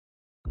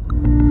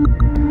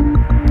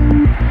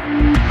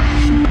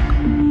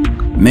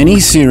Many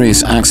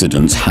serious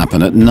accidents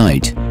happen at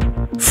night.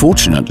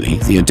 Fortunately,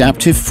 the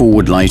adaptive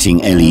forward lighting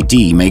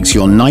LED makes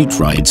your night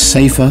ride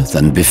safer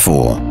than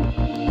before.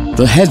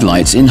 The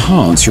headlights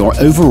enhance your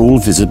overall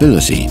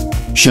visibility,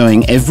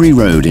 showing every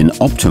road in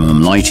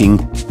optimum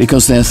lighting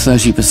because they're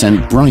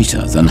 30%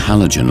 brighter than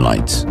halogen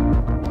lights.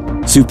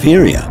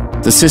 Superior,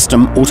 the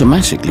system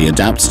automatically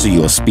adapts to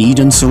your speed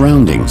and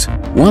surroundings.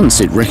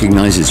 Once it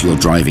recognizes you're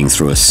driving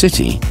through a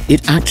city,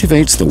 it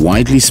activates the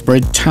widely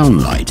spread town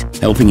light,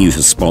 helping you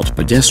to spot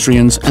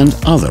pedestrians and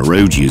other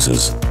road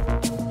users.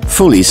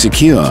 Fully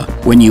secure,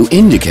 when you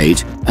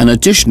indicate, an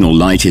additional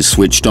light is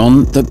switched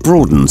on that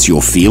broadens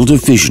your field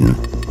of vision.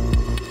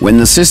 When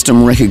the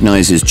system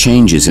recognizes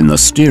changes in the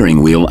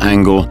steering wheel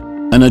angle,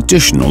 an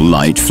additional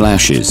light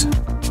flashes.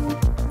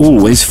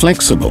 Always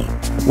flexible.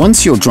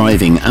 Once you're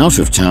driving out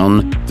of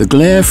town, the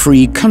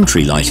glare-free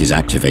country light is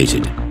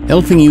activated,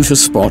 helping you to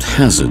spot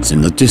hazards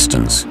in the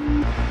distance.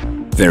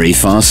 Very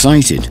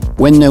far-sighted.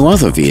 When no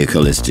other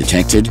vehicle is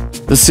detected,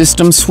 the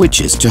system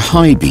switches to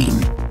high beam,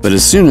 but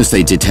as soon as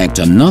they detect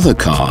another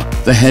car,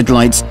 the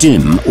headlights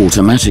dim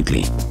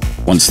automatically.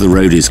 Once the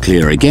road is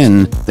clear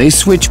again, they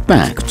switch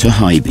back to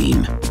high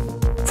beam.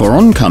 For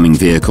oncoming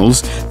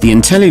vehicles, the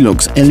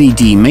IntelliLux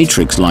LED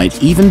matrix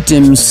light even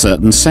dims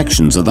certain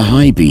sections of the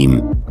high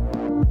beam.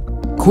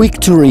 Quick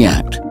to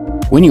react.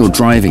 When you're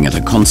driving at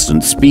a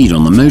constant speed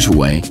on the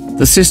motorway,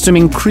 the system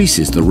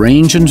increases the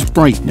range and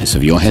brightness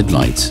of your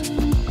headlights.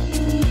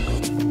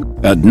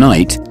 At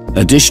night,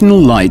 additional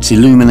lights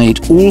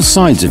illuminate all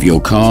sides of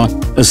your car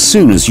as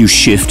soon as you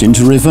shift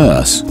into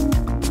reverse.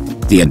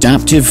 The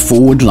adaptive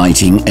forward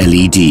lighting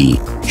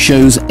LED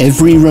shows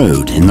every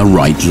road in the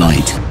right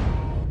light.